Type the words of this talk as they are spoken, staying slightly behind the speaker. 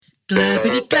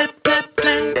Glappity clap clap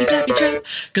clappy clappy trap.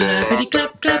 Glappity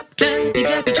clap clap clappy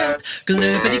clappy trap.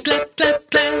 Glappity clap clap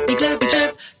clappy clappy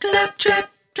trap. Clap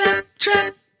trap clap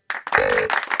trap.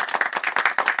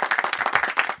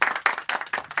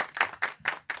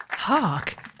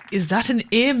 Hark, is that an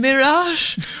ear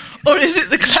mirage? Or is it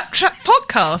the Claptrap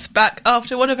podcast back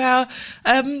after one of our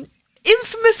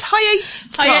infamous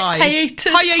hiatuses?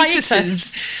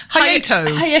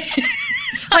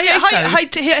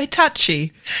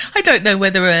 Hitachi. I don't know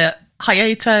whether a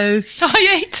hiato.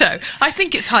 I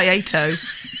think it's hiato.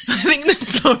 I think the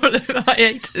plural of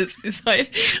hiatus is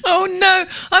Oh no,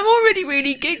 I'm already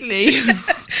really giggly.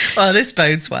 Well, this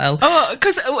bodes well. Oh,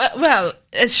 because, well,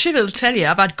 as Shiv will tell you,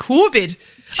 I've had COVID.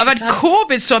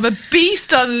 So I'm a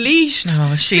beast unleashed,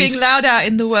 being loud out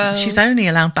in the world. She's only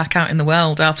allowed back out in the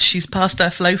world after she's passed her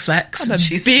flow flex. I'm a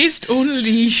beast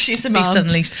unleashed. She's a beast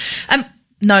unleashed.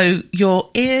 No, your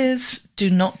ears do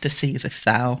not deceiveth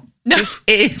thou. No. This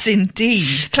is indeed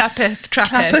Clappeth,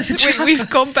 trappeth. We've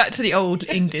gone back to the oldie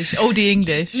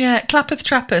English. Yeah, Clappeth,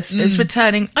 trappeth is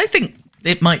returning. I think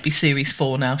it might be series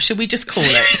 4 now. Should we just call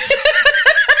it?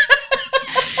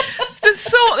 The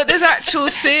thought that there's actual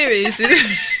series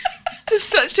is just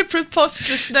such a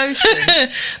preposterous notion.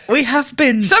 We have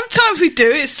been. Sometimes we do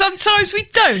it, sometimes we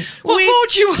don't. What more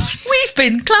do you want? We've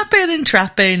been clapping and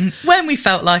trapping when we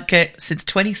felt like it since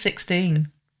 2016.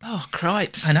 Oh,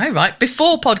 cripes. I know, right?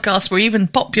 Before podcasts were even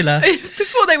popular.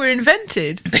 Before they were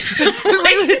invented.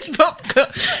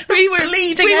 we were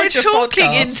leading edge of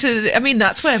talking podcasts. into... I mean,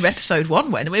 that's where episode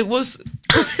 1 went. It was...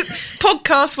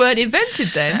 podcasts weren't invented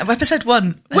then. Episode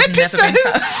 1 Episode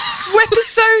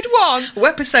 1.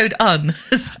 Episode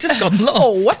has just gone lost.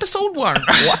 Oh, episode 1.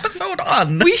 Episode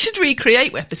 1. We should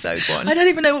recreate episode 1. I don't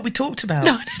even know what we talked about.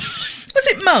 No. Was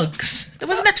it mugs? There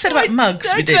was an episode about mugs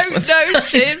we did. I don't know,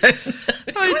 Shiv. I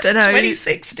don't know.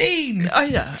 2016. I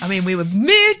know. I mean, we were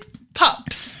mere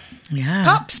pups. Yeah.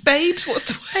 Pups, babes, what's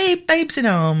the word? Hey, babes in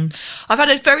arms. I've had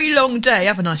a very long day,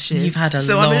 haven't I, Shiv? You've had a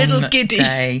so long I'm a little giddy.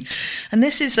 day. And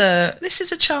this is a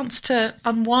chance to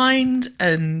unwind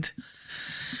and...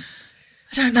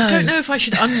 I don't know if I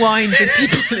should unwind with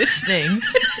people listening.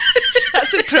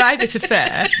 That's a private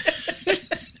affair. I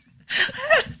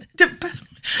don't know.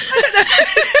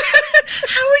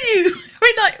 How are you? I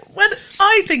mean, like, when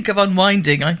I think of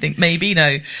unwinding, I think maybe,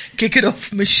 kicking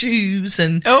off my shoes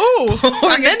and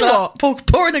pouring a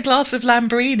glass of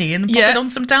Lambrini and popping on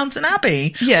some Downton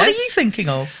Abbey. Yes. What are you thinking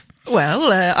of?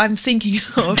 Well, I'm thinking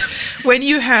of when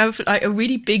you have like a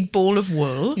really big ball of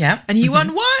wool and you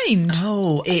unwind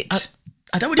it.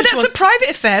 I don't want but that's a private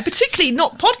affair, particularly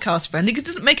not podcast friendly because it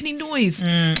doesn't make any noise.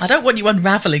 I don't want you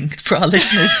unravelling for our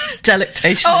listeners'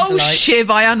 delectation. Oh,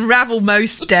 Shiv, I unravel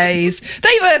most days.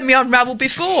 They've heard me unravel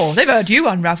before. They've heard you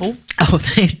unravel. Oh,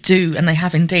 they do, and they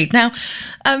have indeed. Now,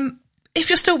 if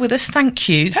you're still with us, thank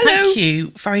you. Hello. Thank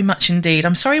you very much indeed.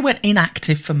 I'm sorry we went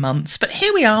inactive for months, but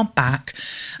here we are back.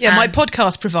 Yeah, my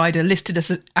podcast provider listed us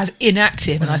as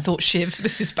inactive, and I thought, Shiv,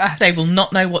 this is bad. They will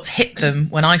not know what's hit them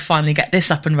when I finally get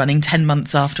this up and running 10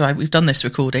 months after we've done this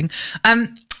recording.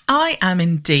 I am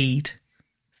indeed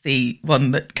the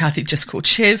one that Kathy just called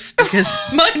Shiv, because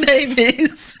my name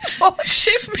is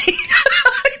Shiv Me.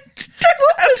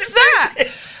 What was that?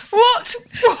 What?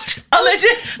 What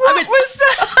was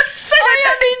that? I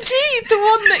am indeed the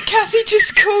one that Kathy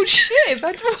just called Shiv.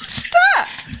 What's that?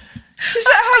 Is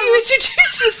that how you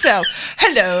introduce yourself?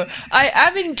 Hello, I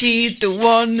am indeed the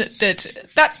one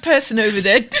that person over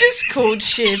there just called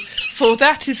Shiv, for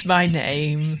that is my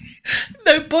name.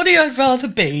 Nobody I'd rather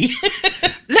be.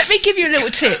 Let me give you a little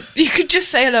tip. You could just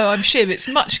say, hello, I'm Shiv. It's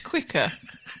much quicker.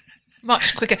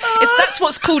 Much quicker. That's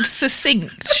what's called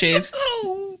succinct, Shiv.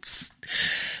 Oops.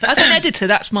 As an editor,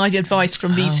 that's my advice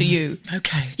from me to you.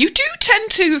 Okay. You do tend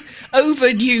to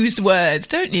overuse words,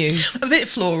 don't you? A bit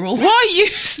floral. Why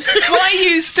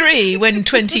use 3 when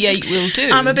 28 will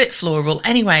do? I'm a bit floral.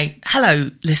 Anyway,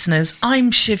 hello, listeners. I'm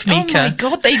Shiv Mika. Oh, my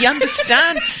God, they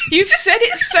understand. You've said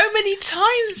it so many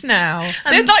times now.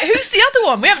 They're like, who's the other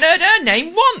one? We haven't heard her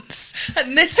name once.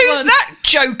 And who's that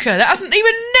joker that hasn't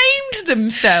even named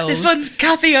themselves? This one's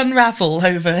Kathy Unravel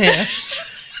over here.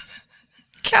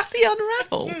 Kathy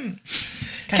Unravel.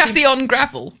 Kathy on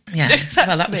gravel. Yeah,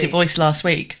 well, that was your voice last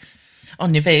week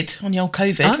on your old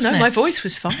COVID. Oh no, my voice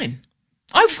was fine.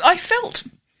 I felt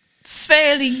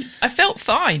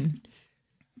fine.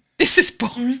 This is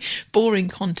boring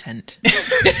content.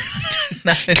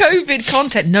 No. COVID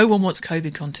content. No one wants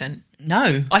COVID content.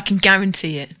 No, I can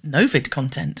guarantee it. Novid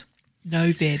content.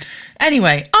 No vid.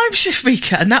 Anyway, I'm Shiv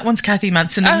Mika, and that one's Kathy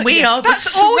Manson, and we are.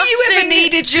 That's all you ever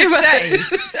needed to say.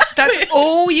 That's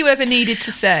all you ever needed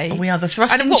to say. We are the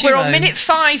thrusting duo. duo. We're on minute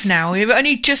 5 now. We've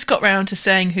only just got round to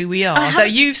saying who we are, though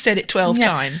you've said it 12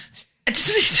 times. I just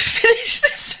need to finish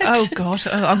this sentence. Oh, God.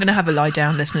 I'm going to have a lie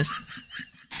down, listeners.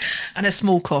 And a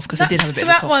small cough, because I did have a bit of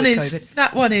a cough with COVID.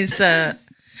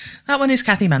 That one is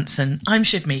Kathy Manson. I'm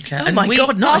Shiv Meeker. Oh, my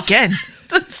God, not again.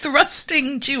 The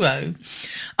thrusting duo,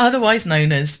 otherwise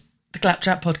known as the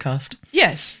Claptrap podcast.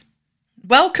 Yes.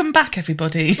 Welcome back,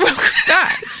 everybody. Welcome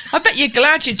back. I bet you're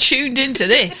glad you tuned into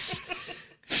this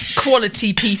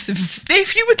quality piece of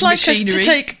If you would like machinery. us to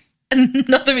take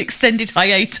another extended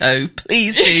hiato,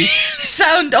 please do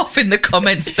sound off in the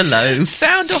comments below.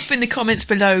 Sound off in the comments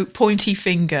below, pointy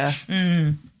finger.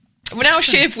 Well, now,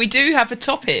 Shiv, we do have a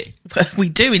topic. We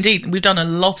do indeed. We've done a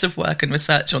lot of work and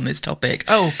research on this topic.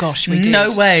 Oh, gosh, we did.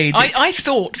 No way. I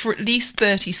thought for at least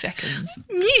 30 seconds.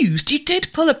 Mused. You did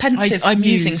pull a pensive,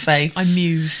 musing face. I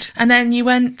mused. And then you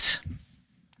went...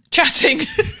 Chatting.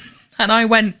 And I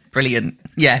went, brilliant.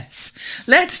 Yes.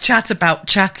 Let's chat about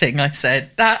chatting, I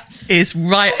said. That is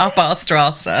right up our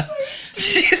strasser.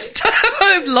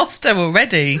 I've lost her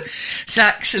already. She's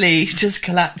actually just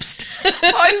collapsed.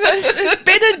 It's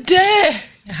been a day.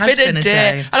 It's been a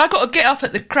day. And I've got to get up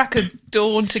at the crack of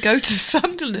dawn to go to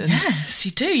Sunderland. Yes,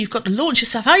 you do. You've got to launch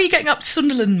yourself. How are you getting up to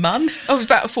Sunderland, man? Oh, it's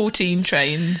about 14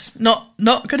 trains. Not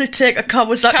going to take a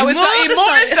Kawasaki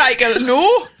motorcycle.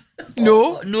 No.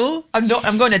 No. I'm not.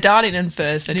 I'm going to Darlington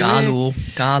first. Anyway.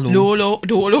 Darlo.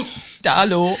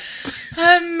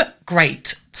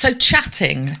 Great. So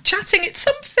chatting, it's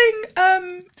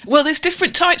something... Well, there's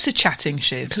different types of chatting,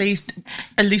 Shiv. Please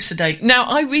elucidate. Now,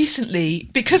 I recently,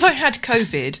 because I had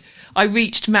COVID, I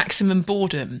reached maximum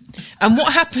boredom. And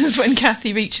what happens when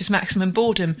Kathy reaches maximum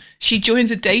boredom? She joins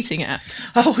a dating app.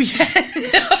 Oh, yeah.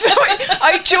 So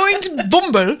I joined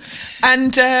Bumble,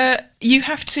 and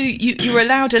you're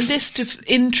allowed a list of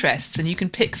interests, and you can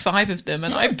pick 5 of them.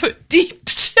 And I put deep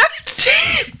chats.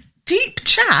 Deep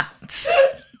chats?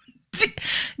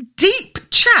 Deep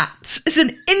chats is an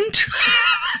intro.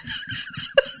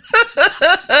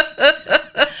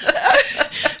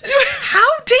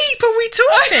 How deep are we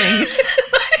talking?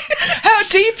 How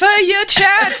deep are your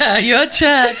chats? Your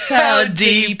chats. How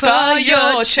deep are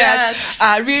your chats?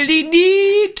 I really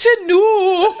need to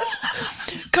know.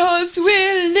 'Cause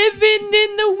we're living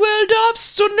in the world of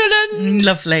Sunderland.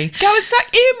 Lovely.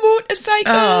 Kawasaki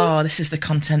motorcycle. Oh, this is the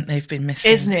content they've been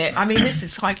missing. Isn't it? I mean, this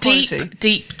is high quality.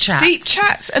 Deep chats. Deep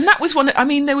chats. And that was one. I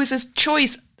mean, there was a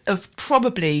choice of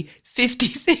probably 50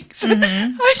 things.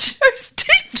 Mm-hmm. I chose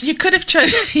deep. You could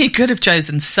have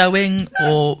chosen sewing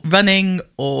or running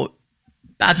or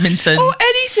badminton. Or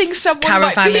anything someone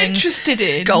might be interested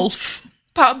in. Golf.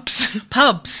 Pubs.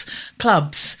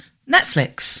 Clubs.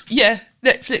 Netflix. Yeah.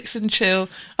 Netflix and chill.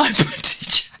 I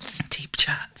put deep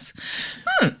chats.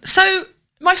 So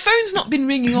my phone's not been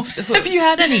ringing off the hook. Have you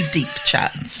had any deep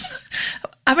chats?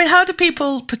 I mean, how do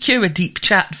people procure a deep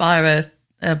chat via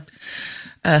a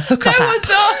hookup app? No one's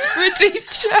asked for a deep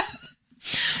chat.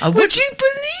 Would you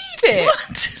believe it?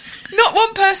 What? Not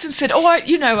one person said,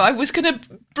 I was going to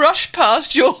brush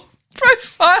past your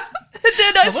profile. And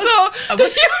then I saw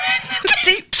that you were in the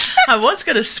deep chat. I was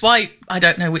going to swipe. I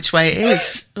don't know which way it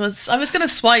is. I was going to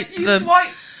swipe swipe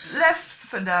left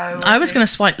for no. I was going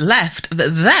to swipe left.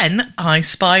 Then I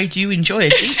spied you enjoy a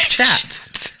deep chat,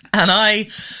 and I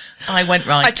went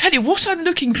right. I tell you what, I'm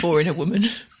looking for in a woman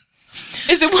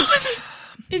is a woman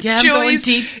that I'm going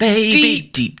deep, baby,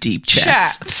 deep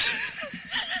chats.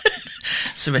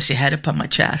 So rest your head upon my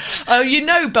chats. Oh,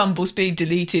 Bumble's being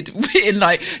deleted in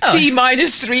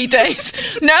T-3 days.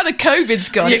 Now the COVID's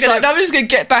gone. I'm just going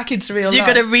to get back into real life. You're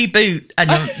going to reboot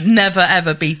and you'll never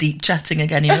ever be deep chatting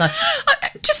again in your life. I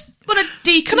just want to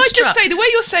deconstruct. Can I just say, the way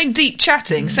you're saying deep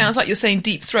chatting sounds like you're saying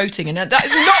deep throating, and that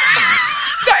is not...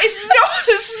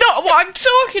 That's not what I'm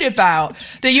talking about.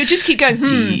 That you just keep going,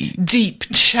 deep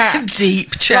chat.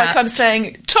 Deep chat. Like I'm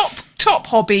saying, top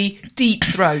hobby, deep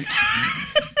throat.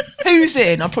 Who's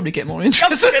in? I'll probably get more interested. I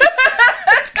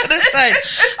was going to say,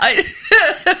 I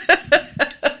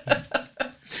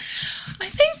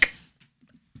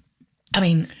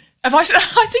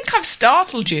think I've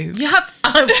startled you. You have.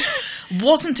 I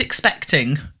wasn't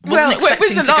expecting to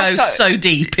go so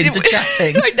deep into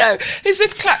chatting. I know. As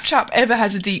if Claptrap ever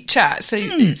has a deep chat. So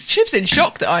Shiv's in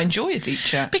shock that I enjoy a deep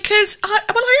chat. Because I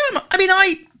am. I mean,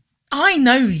 I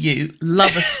know you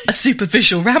love a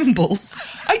superficial ramble.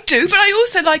 I do, but I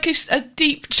also like a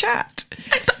deep chat.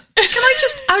 But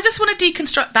I just want to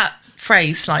deconstruct that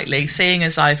phrase slightly, seeing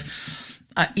as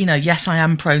yes, I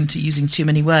am prone to using too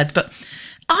many words, but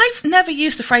I've never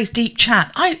used the phrase deep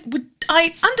chat. I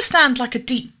understand like a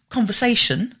deep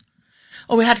conversation,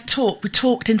 or we had a talk. We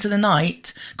talked into the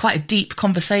night, quite a deep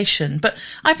conversation. But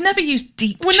I've never used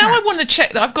deep. Well, chat. now I want to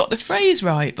check that I've got the phrase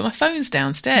right, but my phone's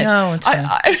downstairs. No, it's fine.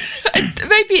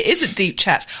 Maybe it isn't deep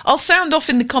chats. I'll sound off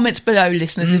in the comments below,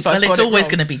 listeners. If I've got it's it always wrong.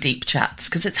 going to be deep chats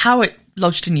because it's how it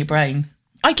lodged in your brain.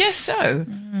 I guess so.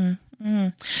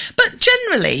 But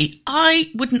generally,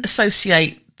 I wouldn't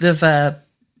associate the verb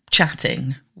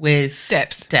chatting with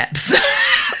Depth.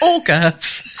 or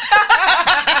girth.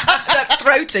 That's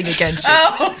throating again. Shiv.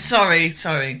 Oh, sorry.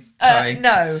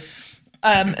 No.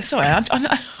 Sorry,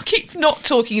 I keep not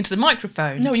talking into the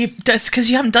microphone. No, that's because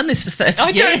you haven't done this for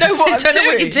 30 years. I don't know what I'm doing. Don't know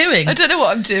what you're doing. I don't know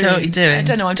what I'm doing. Don't know what you're doing. I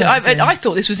don't know what I'm doing. I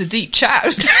thought this was a deep chat.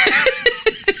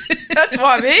 That's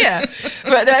why I'm here.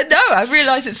 But no, I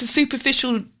realise it's a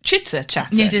superficial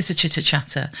chitter-chatter. Yeah, it is a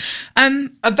chitter-chatter.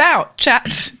 About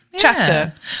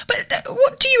chatter. But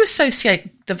what do you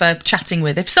associate the verb chatting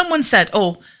with? If someone said,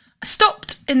 I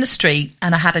stopped in the street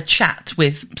and I had a chat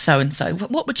with so-and-so,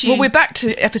 what would you... Well, we're back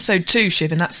to episode 2,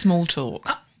 Shiv, and that's small talk.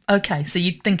 Okay, so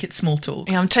you'd think it's small talk.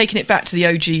 Yeah, I'm taking it back to the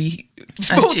OG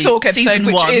small talk episode, season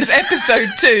which 1. is episode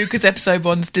 2, because episode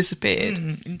 1's disappeared.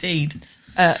 Indeed.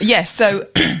 Yes, so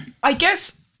I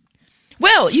guess...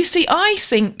 Well, you see, I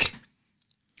think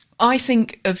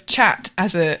of chat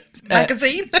as a...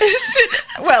 magazine?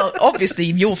 Well, obviously,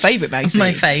 your favourite magazine.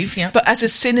 My fave, yeah. But as a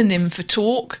synonym for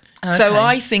talk. Okay. So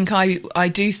I think I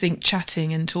do think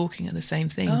chatting and talking are the same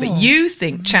thing. But you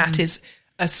think chat is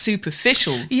a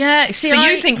superficial. Yeah, see, so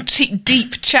you think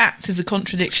deep chats is a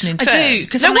contradiction in terms. I do.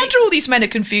 Because no wonder all these men are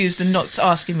confused and not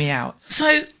asking me out.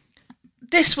 So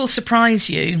this will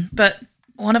surprise you, but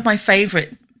one of my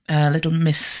favourite Little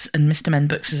Miss and Mr. Men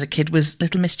books as a kid was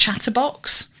Little Miss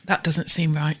Chatterbox. That doesn't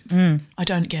seem right. I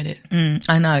don't get it.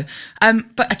 I know.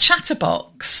 But a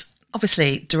chatterbox,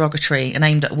 obviously derogatory and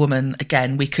aimed at a woman,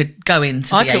 again, we could go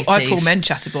into the 80s. I call men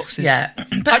chatterboxes. Yeah.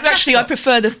 But I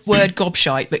prefer the word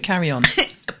gobshite, but carry on.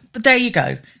 But there you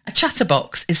go. A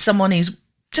chatterbox is someone who's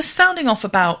just sounding off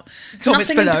about Comments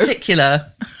nothing below. in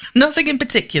particular. Nothing in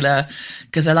particular,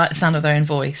 because I like the sound of their own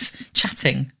voice.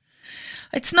 Chatting.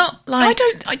 It's not like...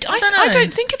 I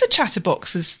don't think of a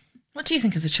chatterbox as... What do you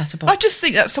think of the chatterbox? I just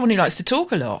think that's someone who likes to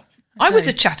talk a lot. Okay. I was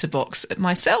a chatterbox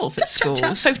myself at school,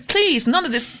 so please, none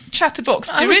of this chatterbox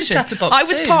derision. I was a chatterbox I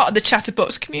was too. part of the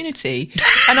chatterbox community,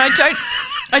 and I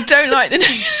don't like the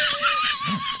name.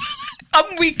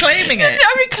 I'm reclaiming it.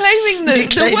 I'm reclaiming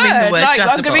the word. Like, I'm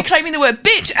going to be reclaiming the word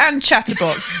bitch and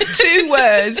chatterbox. 2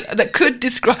 words that could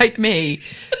describe me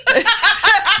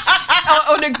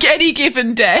on any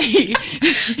given day.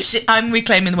 I'm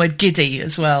reclaiming the word giddy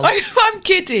as well. I'm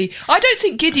giddy. I don't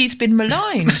think giddy's been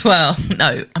maligned. Well,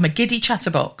 no, I'm a giddy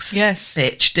chatterbox. Yes.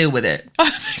 Bitch, deal with it.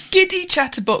 Giddy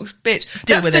chatterbox bitch.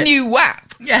 Deal with That's the it. new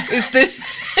WAP. Yeah. It's the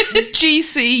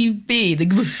GCB, the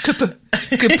GP.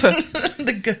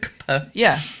 The gukpa.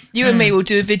 Yeah. You and me will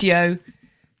do a video.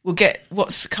 We'll get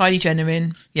what's Kylie Jenner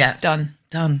in. Yeah. Done.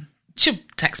 She'll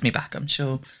text me back, I'm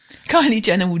sure. Kylie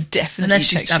Jenner will definitely Unless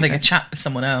she's text you having a back. chat with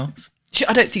someone else.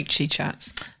 I don't think she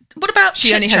chats. What about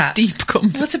She only has deep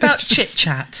conversations. What about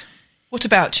chit-chat? What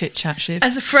about chit-chat, Shiv?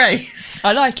 As a phrase.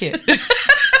 I like it.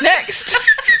 Next.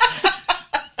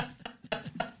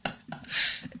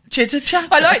 Chitter-chatter.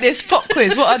 I like this pop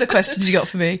quiz. What other questions you got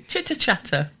for me?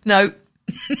 Chitter-chatter. No.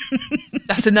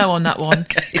 That's a no on that one.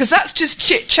 Because that's just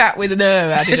chit-chat with an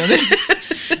added on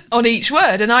it. On each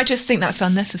word. And I just think that's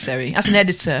unnecessary. As an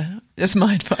editor, that's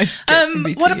my advice.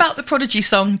 What about the Prodigy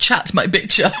song, Chat My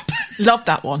Bitch Up? Love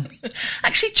that one.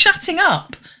 Actually, chatting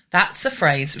up. That's a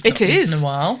phrase we've not used in a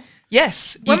while.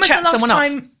 Yes. When was the last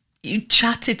time you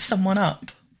chatted someone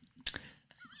up?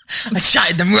 I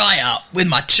chatted them right up with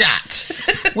my chat.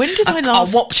 When did I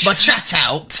last... I whopped my chat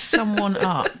out. Someone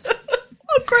up.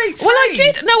 Oh, great phrase. Well, I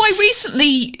did. No, I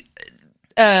recently...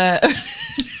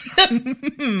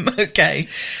 Okay.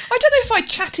 I don't know if I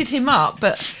chatted him up,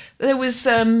 but there was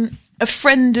a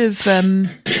friend of...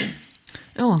 I'm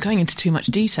going into too much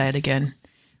detail again.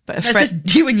 But a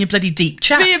friend... You and your bloody deep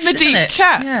chats. Me and my deep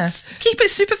chats. Yeah. Keep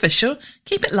it superficial.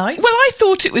 Keep it light. Well, I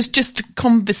thought it was just a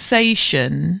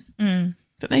conversation.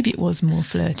 But maybe it was more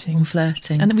flirting.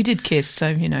 And then we did kiss, so,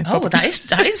 you know. Oh, well, that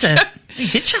is a... You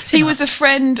did chat him He up. was a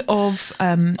friend of...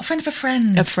 a friend of a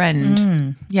friend. A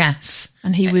friend. Yes.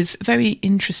 And he was a very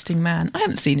interesting man. I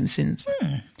haven't seen him since.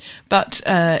 But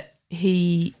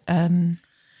he...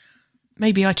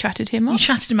 maybe I chatted him up. You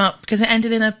chatted him up because it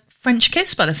ended in a French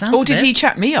kiss by the sounds Or of it. did he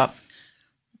chat me up?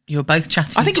 You were both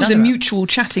chatting I think it was a mutual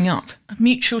chatting up. A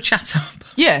mutual chat up.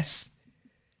 Yes.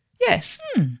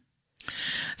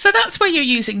 So that's where you're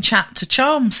using chat to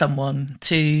charm someone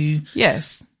to...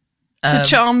 Yes. to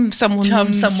charm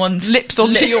someone's lips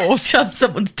onto yours. Charm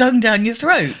someone's tongue down your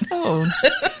throat. Oh.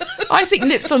 I think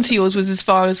lips onto yours was as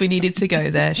far as we needed to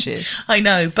go there, Shiv. I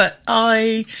know, but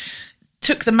I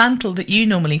took the mantle that you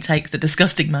normally take, the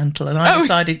disgusting mantle, and I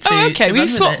decided to. Oh, okay. To we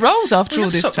swapped roles after all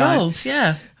this swapped time. Roles,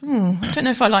 yeah. I don't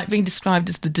know if I like being described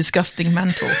as the disgusting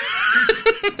mantle.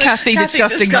 Kathy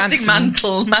disgusting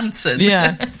mantle Manson.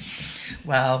 Yeah.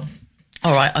 Well,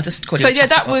 all right. I'll just call you. So yeah,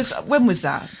 that was when was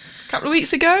that? A couple of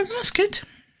weeks ago. That's good.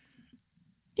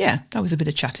 Yeah, that was a bit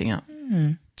of chatting up.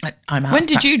 I'm out. When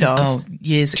did you last? Oh,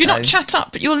 years ago. Do you not chat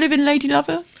up at your living lady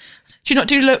lover? Do you not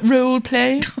do role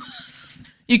play?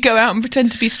 You go out and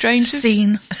pretend to be strangers?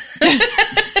 Scene.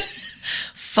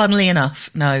 Funnily enough,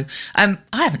 no. I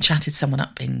haven't chatted someone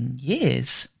up in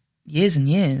years. Years and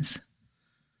years.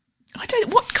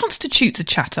 What constitutes a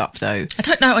chat up, though? I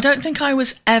don't know. I don't think I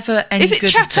was ever any good at it. Is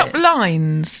it chat up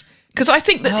lines? Because I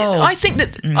think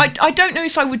that I don't know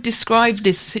if I would describe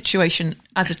this situation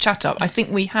as a chat up. I think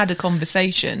we had a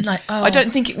conversation. I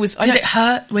don't think it was. Did it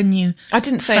hurt when you? I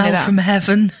didn't say fell that from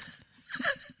heaven.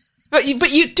 But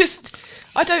you just.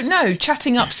 I don't know.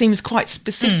 Chatting up seems quite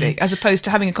specific, as opposed to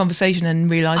having a conversation and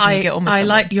realising you get on with someone. I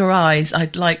like your eyes.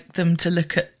 I'd like them to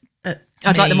look at.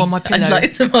 I'd like them on my pillow. I'd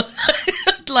like them.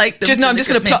 I'd like them. I'm just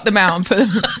going to pluck them out and put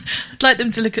them. I'd like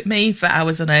them to look at me for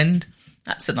hours on end.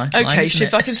 That's a nice line, okay,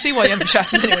 Shiv, I can see why you haven't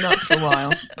chatted anyone up for a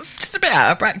while. Just a bit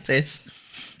out of practice.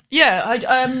 Yeah,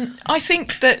 I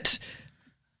think that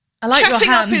I like chatting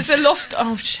your hands. up is a lost.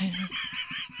 Oh shit!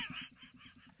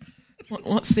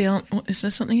 What's the answer? Is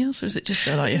there something else, or is it just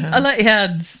I like your hands? I like your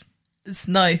hands. It's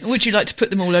nice. Would you like to put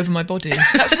them all over my body?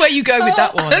 That's where you go with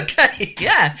that one. Okay,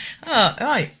 yeah. Oh,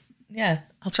 right. Yeah,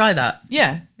 I'll try that.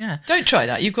 Yeah. Don't try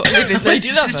that. You've got to live in lady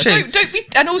This lover. is true. Don't be.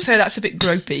 And also, that's a bit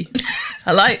gropey.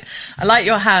 I like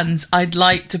your hands. I'd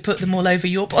like to put them all over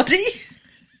your body.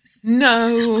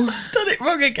 No. I've done it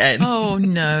wrong again. Oh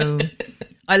no.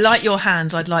 I like your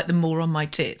hands. I'd like them more on my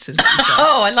tits. Is what you said.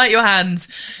 Oh, I like your hands.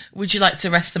 Would you like to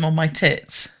rest them on my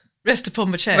tits? Rest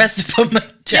upon my chest. Rest upon my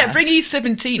chest. Yeah, bring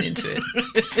E17 into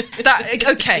it.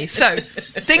 Okay, so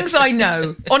things I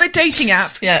know on a dating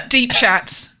app. Yeah. Deep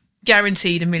chats,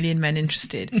 guaranteed 1 million men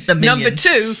interested. 1 million. Number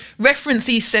 2, reference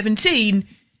E17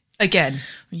 again.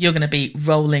 You're going to be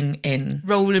rolling in.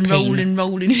 Rolling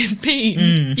in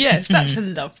peen. Yes, that's a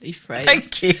lovely phrase.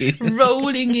 Thank you.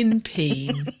 Rolling in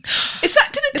peen. Is that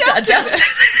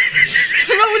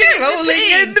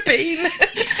rolling in the peen?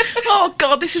 Oh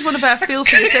God, this is one of our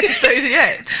filthiest episodes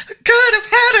yet. Could have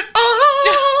had it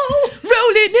all.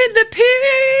 Rolling in the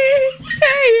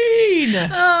peen.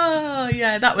 Oh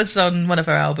yeah, that was on one of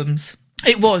her albums.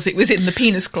 It was in the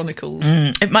Penis Chronicles.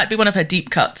 It might be one of her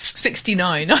deep cuts.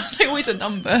 69. They always a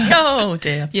number. Oh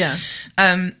dear. Yeah.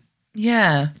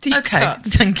 Yeah. Deep okay.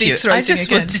 cuts. Thank Deep you. I just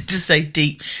again. wanted to say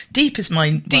deep. Deep is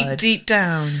my word. Deep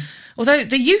down. Although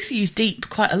the youth use deep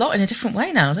quite a lot in a different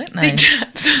way now, don't they? Deep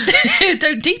chats.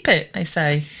 Don't deep it, they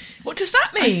say. What does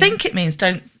that mean? I think it means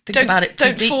don't think about it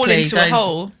too deeply. Don't fall into a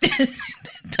hole.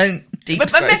 Don't deep A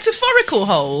metaphorical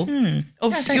hole of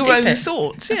don't your deep own it.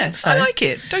 thoughts. I Yes, think so. I like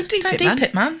it. Don't deep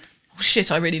it, man. Oh shit,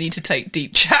 I really need to take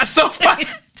deep chats off my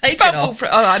Take it off.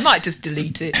 I might just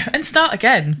delete it. And start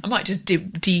again. I might just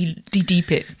deep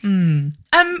it.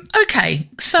 Okay,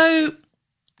 so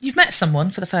you've met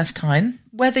someone for the first time.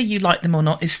 Whether you like them or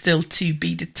not is still to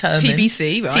be determined.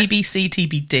 TBC, right? TBC,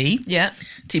 TBD. Yeah.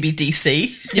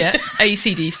 TBDC. Yeah.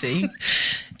 ACDC.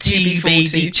 To be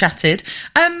deep chatted.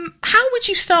 How would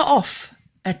you start off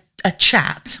a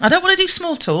chat? I don't want to do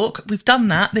small talk. We've done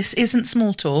that. This isn't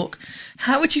small talk.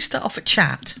 How would you start off a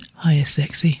chat? Hiya,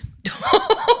 sexy.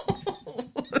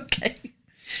 Okay.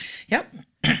 Yep.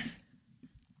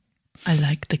 I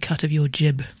like the cut of your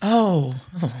jib. Oh.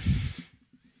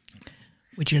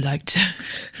 Would you like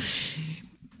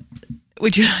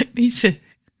me to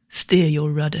steer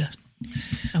your rudder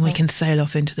and we can sail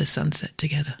off into the sunset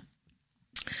together?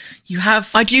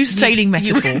 I'd use sailing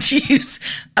metaphor. You would use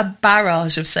a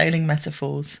barrage of sailing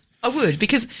metaphors. I would,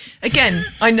 because again,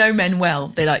 I know men well.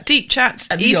 They like deep chats,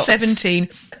 And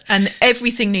E17, and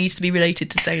everything needs to be related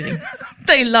to sailing.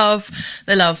 They love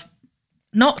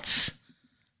knots,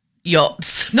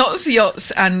 yachts,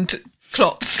 and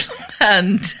clots.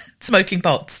 and smoking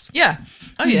pots. Yeah.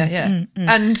 Oh yeah.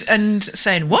 And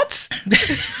saying what?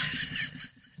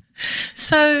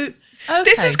 So okay.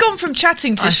 This has gone from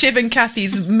chatting to Shiv and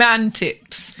Kathy's man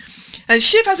tips. And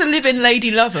Shiv has a live-in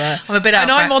lady lover. I'm a bit out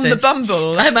and of I'm on the practice.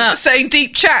 Bumble. I'm out. Saying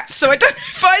deep chats. So I don't know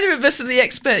if either of us are the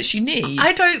experts you need.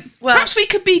 I don't. Well, Perhaps we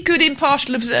could be good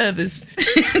impartial observers.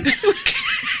 well,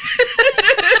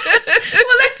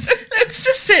 let's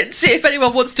Let's just sit and see if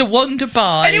anyone wants to wander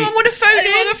by. Anyone want to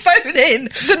phone in?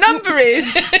 The number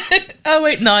is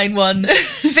 0891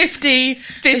 50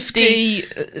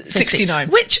 69.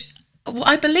 Which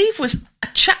I believe was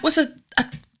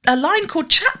a line called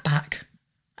Chatback.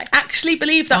 I actually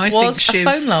believe that was a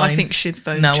phone line. I think Shiv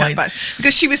phoned Chatback.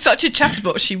 Because she was such a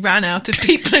chatterbox, she ran out of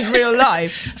people in real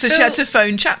life. So she had to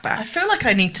phone Chatback. I feel like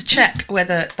I need to check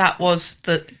whether that was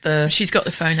the... She's got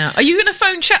the phone out. Are you going to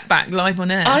phone Chatback live on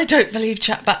air? I don't believe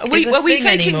Chatback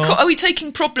Are we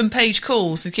taking problem page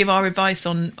calls to give our advice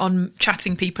on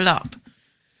chatting people up?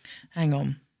 Hang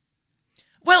on.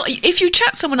 Well, if you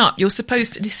chat someone up, you're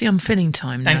supposed to... You see, I'm filling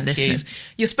time now, listeners.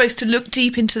 You're supposed to look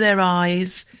deep into their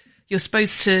eyes. You're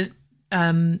supposed to...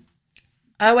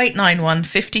 0891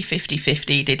 50 50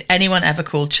 50. Did anyone ever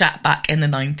call Chatback in the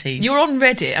 90s? You're on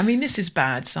Reddit. I mean, this is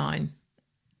bad sign.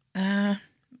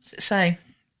 What's it say?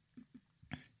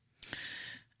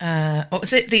 What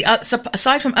was it?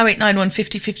 Aside from 0891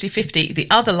 50 50 50, the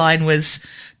other line was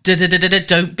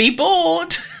don't be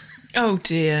bored. Oh,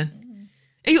 dear.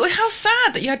 How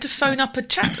sad that you had to phone up a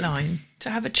chat line to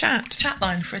have a chat. Chat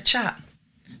line for a chat.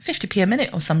 50p a minute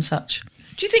or some such.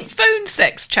 Do you think phone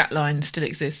sex chat lines still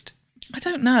exist? I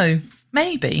don't know.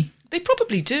 Maybe. They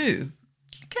probably do.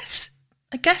 I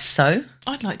guess so.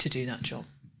 I'd like to do that job.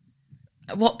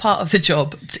 What part of the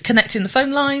job? Connecting the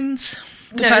phone lines?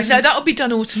 No, that'll be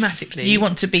done automatically. You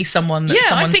want to be someone that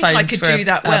someone I think phones I could for do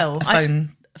that well. Phone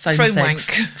wank.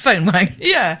 Phone wank.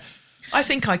 Yeah. I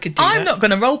think I could do that. I'm not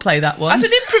going to role play that one. As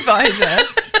an improviser,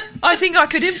 I think I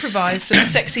could improvise some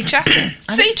sexy chatter.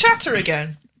 Say chatter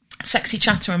again. Sexy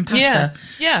chatter and patter.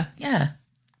 Yeah.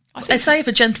 I say if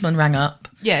a gentleman rang up.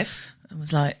 Yes. And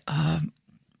was like, I'm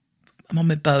on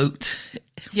my boat.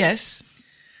 Yes.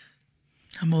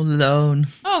 I'm all alone.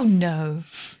 Oh, no.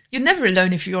 You're never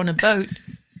alone if you're on a boat.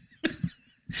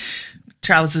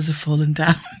 Trousers have fallen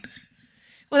down.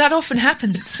 Well, that often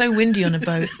happens. It's so windy on a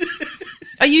boat.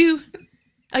 Are you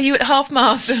at half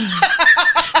mast?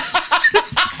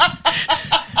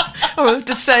 Or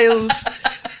the sails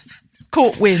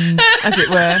caught wind, as it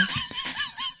were?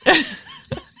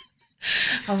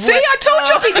 See, I told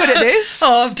you I'd be good at this.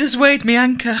 Oh, I've just weighed me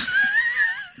anchor.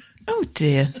 Oh,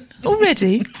 dear.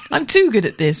 Already? I'm too good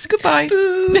at this. Goodbye.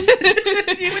 You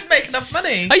would make enough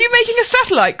money. Are you making a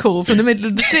satellite call from the middle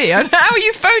of the sea? How are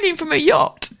you phoning from a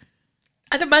yacht?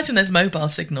 I'd imagine there's mobile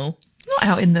signal. Not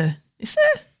out in the... Is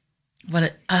there? Well,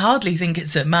 I hardly think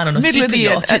it's a man on a middle super of the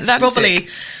yacht.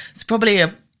 It's probably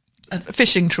a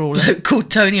fishing trawler. Bloke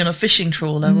called Tony on a fishing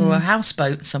trawler or a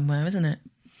houseboat somewhere, isn't it?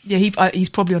 Yeah, he's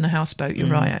probably on a houseboat. You're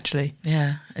right, actually.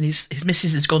 Yeah, and his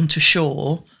missus has gone to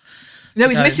shore. No,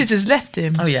 his missus has left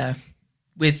him. Oh yeah,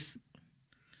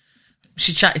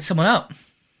 she chatted someone up.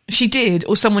 She did,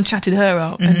 or someone chatted her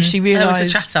up, and she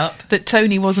realised that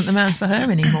Tony wasn't the man for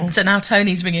her anymore. So now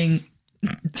Tony's ringing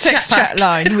sex chat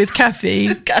line with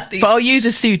Kathy. But I'll use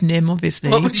a pseudonym, obviously.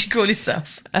 What would you call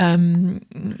yourself? Jane.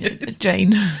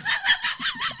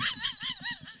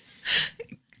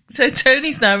 So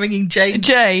Tony's now ringing Jane.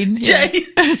 Jane.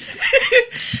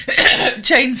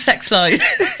 Jane's sex line.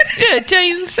 Yeah,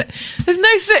 Jane's. There's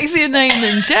no sexier name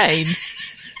than Jane.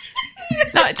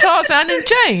 Like Tarzan and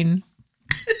Jane.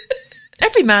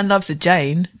 Every man loves a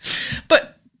Jane.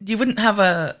 But you wouldn't have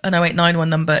an 0891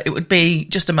 number. It would be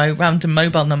just a random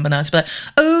mobile number now. It's like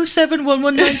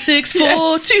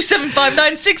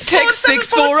 0711964275964. Text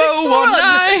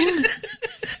 64019.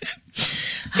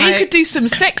 You could do some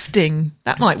sexting.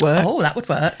 That might work. Oh, that would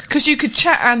work. Because you could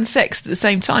chat and sext at the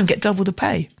same time, get double the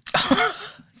pay.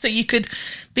 So you could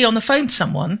be on the phone to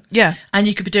someone. Yeah. And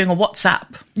you could be doing a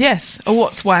WhatsApp. Yes, a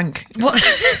what's wank. What?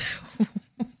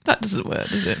 That doesn't work,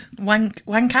 does it? Wank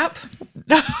app?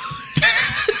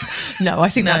 No, I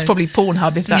think that's probably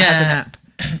Pornhub if that has an app.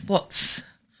 What's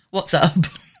up?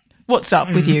 What's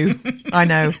up with you? I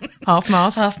know. Half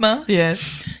mast? Half mast?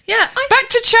 Yes. Yeah. Back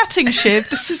to chatting, Shiv.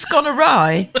 This has gone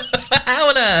awry. How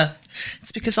on earth?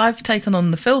 It's because I've taken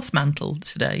on the filth mantle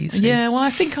today. Yeah, well, I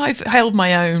think I've held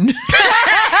my own.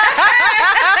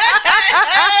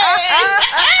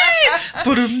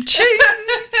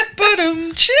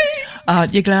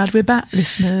 Aren't you glad we're back,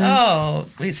 listeners? Oh,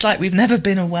 it's like we've never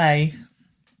been away.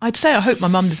 I'd say I hope my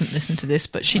mum doesn't listen to this,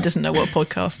 but she doesn't know what a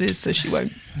podcast is, so she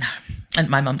won't. No. And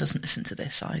my mum doesn't listen to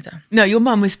this either. No, your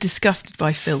mum was disgusted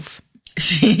by filth.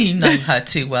 You know her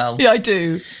too well. Yeah, I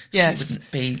do. Yes. She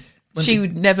wouldn't be... She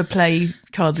would never play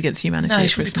Cards Against Humanity. No,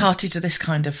 she wouldn't be party to this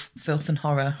kind of filth and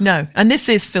horror. No, and this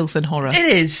is filth and horror. It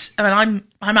is. I mean,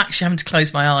 I'm actually having to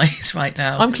close my eyes right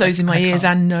now. I'm closing my ears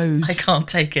and nose. I can't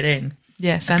take it in.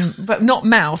 Yes, but not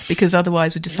mouth, because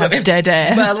otherwise we'd just have dead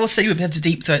air. Well, also you would be able to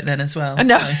deep throat then as well.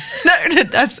 No,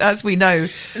 as we know,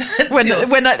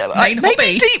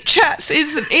 maybe deep chats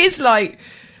is like,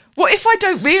 what if I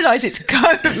don't realise it's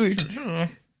code?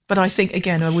 But I think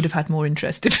again I would have had more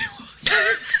interest if it was.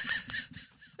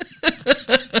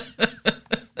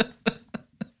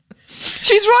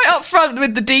 She's right up front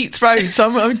with the deep throat,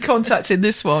 so I'm contacting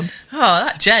this one. Oh,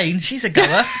 that Jane, she's a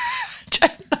goer.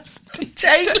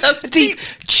 Jane loves deep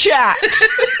chat.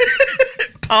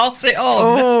 Pass it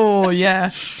on. Oh, yeah.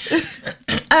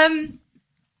 I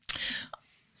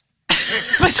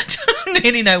don't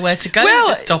really know where to go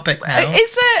with this topic now.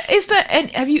 Is there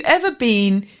have you ever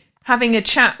been having a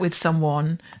chat with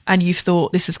someone and you've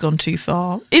thought this has gone too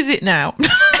far? Is it now?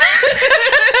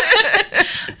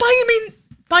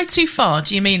 By too far,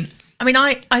 do you mean...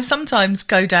 I sometimes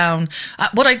go down...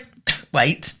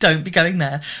 Wait, don't be going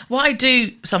there. What I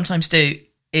do sometimes do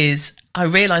is I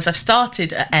realise I've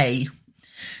started at A,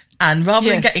 and rather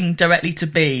than getting directly to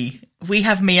B, we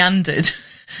have meandered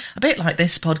a bit like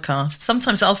this podcast.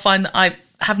 Sometimes I'll find that I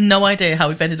have no idea how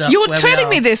we've ended up. You're telling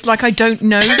me this like I don't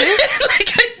know this.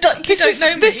 You don't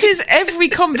know me. This is every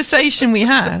conversation we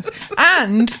have,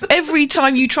 and every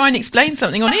time you try and explain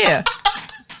something on here.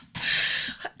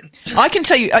 I can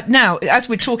tell you now, as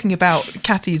we're talking about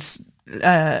Kathy's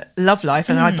love life,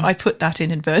 and I put that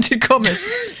in inverted commas.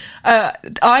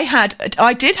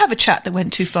 I did have a chat that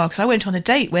went too far, because I went on a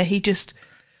date where he just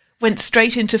went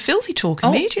straight into filthy talk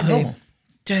immediately. Oh,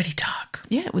 dirty talk.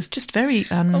 Yeah, it was just very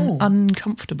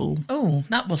uncomfortable. Oh,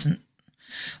 that wasn't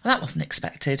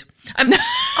expected.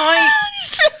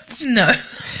 No.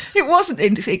 It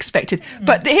wasn't expected.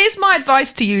 But here's my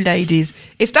advice to you ladies.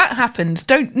 If that happens,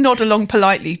 don't nod along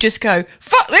politely. Just go,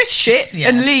 fuck this shit,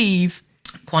 and leave.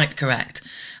 Quite correct.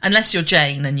 Unless you're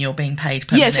Jane and you're being paid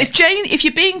per minute. Yes, if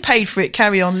you're being paid for it,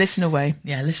 carry on, listen away.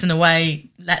 Yeah, listen away,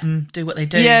 let them do what they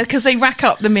do. Yeah, because they rack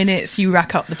up the minutes, you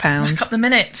rack up the pounds. Rack up the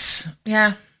minutes,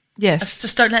 yeah. Yes.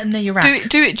 Just don't let them near your rack.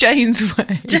 Do it Jane's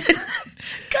way.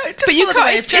 But you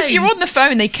can't, if you're on the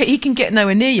phone, he can get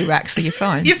nowhere near your rack, so you're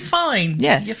fine. You're fine.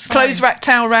 Yeah. You're fine. Clothes rack,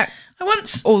 towel rack.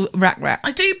 Or rack.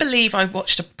 I do believe I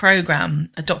watched a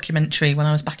documentary when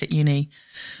I was back at uni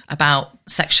about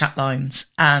sex chat lines,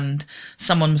 and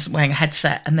someone was wearing a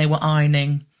headset and they were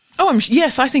ironing. Oh,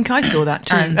 yes, I think I saw that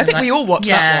too. I think we all watched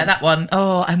that one. Yeah, that one.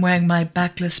 Oh, I'm wearing my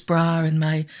backless bra and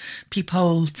my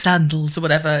peephole sandals or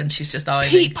whatever, and she's just ironing.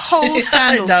 Peephole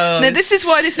sandals. Now, this is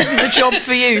why this isn't a job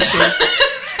for you, Shiv.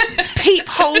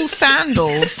 Peephole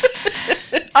sandals.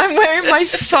 I'm wearing my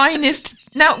finest...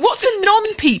 Now, what's a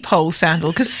non-peephole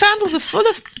sandal? Because sandals are full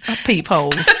of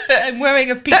peepholes. I'm wearing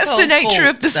a peephole. That's the nature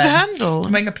of the sandal.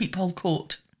 I'm wearing a peephole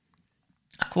court.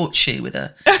 A court shoe with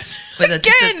a just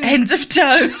an end of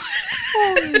toe.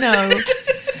 Oh no!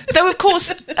 Though of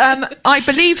course, I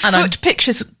believe foot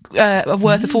pictures are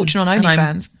worth a fortune on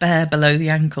OnlyFans. I'm bare below the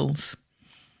ankles.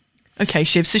 Okay,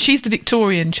 Shiv. So she's the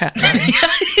Victorian chat line.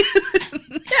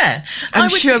 Yeah, I'm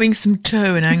showing some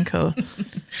toe and ankle.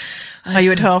 Are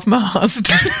you at half mast?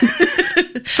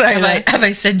 Have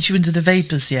I sent you into the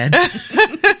vapours yet?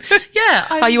 Yeah.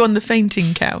 Are you on the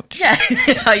fainting couch? Yeah.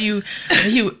 Are you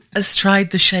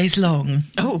astride the chaise longue?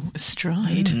 Oh,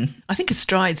 astride. I think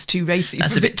astride's too racy.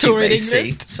 That's for a bit Victorian too racy.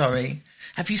 England. Sorry.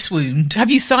 Have you swooned? Have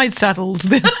you side saddled?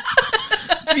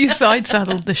 Have you side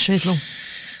saddled the chaise longue?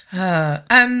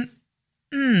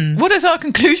 What is our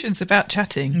conclusions about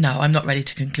chatting? No, I'm not ready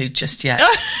to conclude just yet.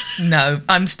 No,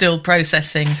 I'm still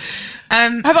processing.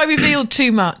 Have I revealed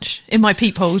too much in my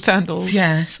peephole sandals?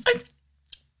 Yes.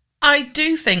 I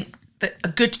do think that a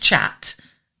good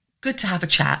to have a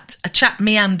chat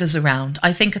meanders around.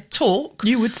 I think a talk...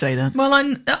 You would say that. Well,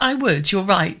 I would, you're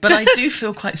right, but I do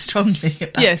feel quite strongly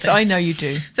about Yes, this, I know you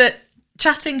do. That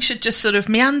chatting should just sort of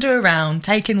meander around,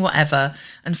 take in whatever,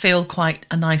 and feel quite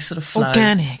a nice sort of flow.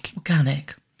 Organic.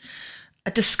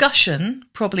 A discussion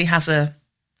probably has a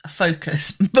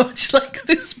focus, much like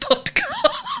this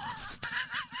podcast.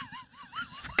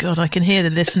 God, I can hear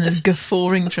the listeners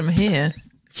guffawing from here.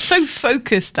 So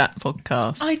focused, that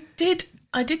podcast. I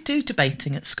did do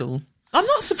debating at school. I'm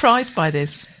not surprised by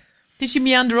this. Did you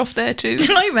meander off there too?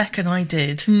 I reckon I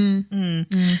did. Do you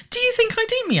think I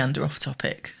do meander off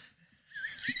topic?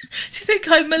 Do you think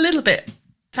I'm a little bit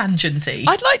tangenty?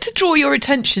 I'd like to draw your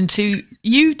attention to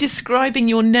you describing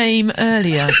your name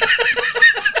earlier.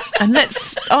 And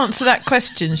let's answer that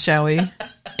question, shall we?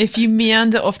 If you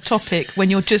meander off topic when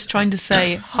you're just trying to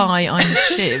say, hi, I'm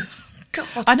Shiv.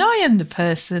 God. And I am the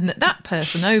person that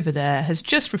person over there has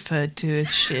just referred to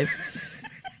as Shiv.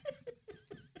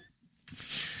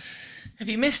 Have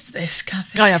you missed this,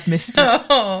 Kathy? I have missed it.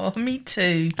 Oh, me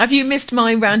too. Have you missed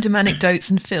my random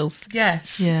anecdotes and filth?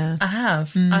 Yes. Yeah. I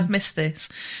have. I've missed this.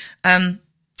 I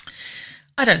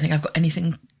don't think I've got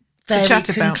anything very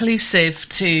conclusive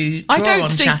to draw on chatting. I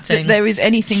don't think that there is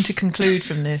anything to conclude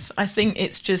from this. I think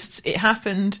it's just, it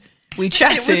happened, we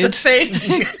chatted. It was a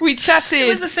thing. We chatted. It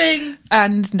was a thing.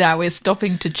 And now we're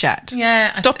stopping to chat.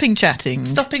 Yeah. Stopping chatting.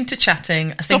 Stopping to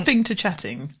chatting. Stopping to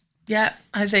chatting. Yeah,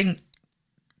 I think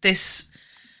this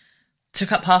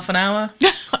took up half an hour.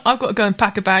 I've got to go and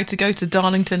pack a bag to go to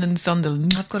Darlington and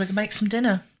Sunderland. I've got to make some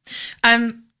dinner.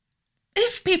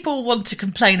 If people want to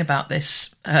complain about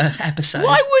this episode...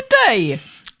 Why would they?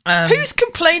 Who's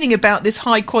complaining about this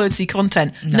high-quality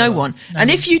content? No one.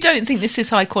 And if you don't think this is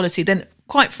high quality, then,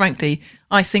 quite frankly,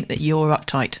 I think that you're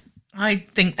uptight. I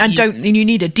think... And you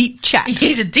need a deep chat. You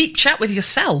need a deep chat with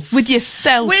yourself. With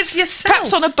yourself.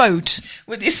 Perhaps on a boat.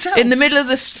 With yourself. In the middle of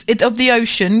the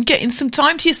ocean, getting some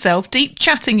time to yourself, deep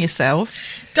chatting yourself.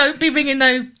 Don't be ringing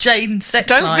no Jane sex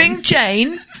line. Don't ring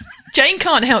Jane. Jane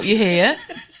can't help you here.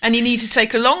 And you need to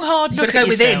take a long, hard look at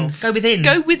yourself. Go within.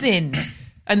 Go within.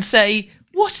 And say,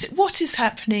 what is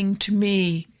happening to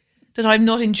me that I'm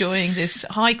not enjoying this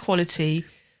high quality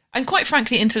and, quite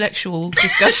frankly, intellectual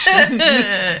discussion?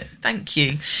 Thank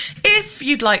you. If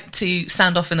you'd like to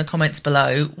sound off in the comments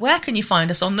below, where can you find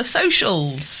us on the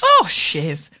socials? Oh,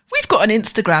 Shiv. We've got an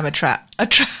Instagram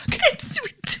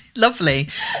It's lovely.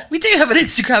 We do have an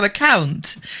Instagram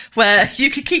account where you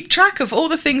can keep track of all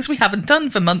the things we haven't done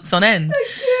for months on end.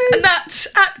 And that's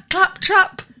at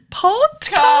Claptrap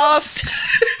Podcast.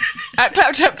 At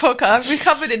Claptrap Podcast. We've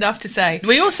covered enough to say.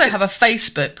 We also have a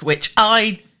Facebook, which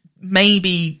I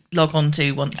maybe log on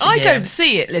to once a year. I don't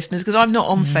see it, listeners, because I'm not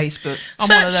on Facebook. I'm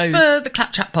Search one of those. for the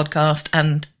Claptrap Podcast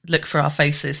and look for our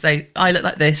faces. I look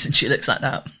like this and she looks like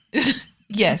that.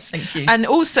 Yes. Thank you. And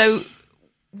also,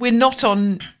 we're not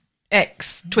on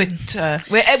X, Twitter.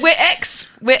 We're X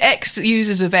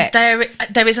users of X.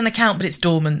 There is an account, but it's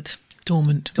dormant.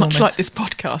 Dormant. Much like this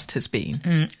podcast has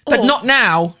been. But not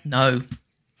now. No.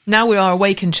 Now we are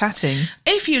awake and chatting.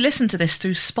 If you listen to this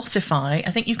through Spotify,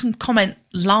 I think you can comment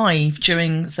live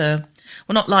during the...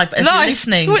 Well, not live, but as you're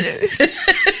listening.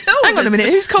 Hang on a minute,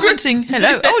 who's commenting?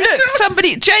 Hello. Oh,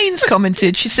 look, Jane's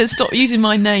commented. She says, stop using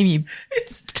my name, you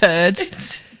turds.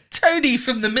 It's Tony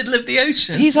from the middle of the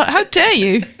ocean. He's like, how dare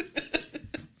you?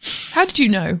 How did you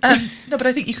know? No, but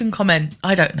I think you can comment.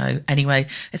 I don't know. Anyway,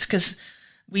 it's because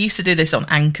we used to do this on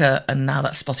Anchor and now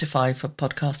that's Spotify for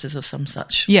podcasters or some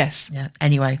such. Yes. Yeah.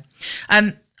 Anyway,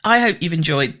 I hope you've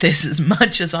enjoyed this as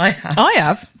much as I have. I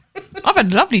have. I've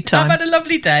had a lovely time. I've had a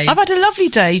lovely day. I've had a lovely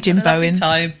day, Jim Bowen.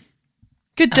 Time.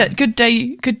 Good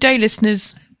day,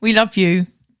 listeners. We love you.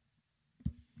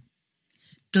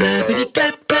 Glabbity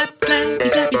clap clap clappy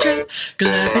clappy trap.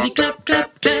 Glabbity clap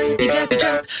clap clappy clappy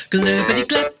trap. Glabbity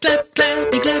clap clap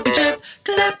clappy clappy trap.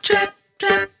 Clap trap.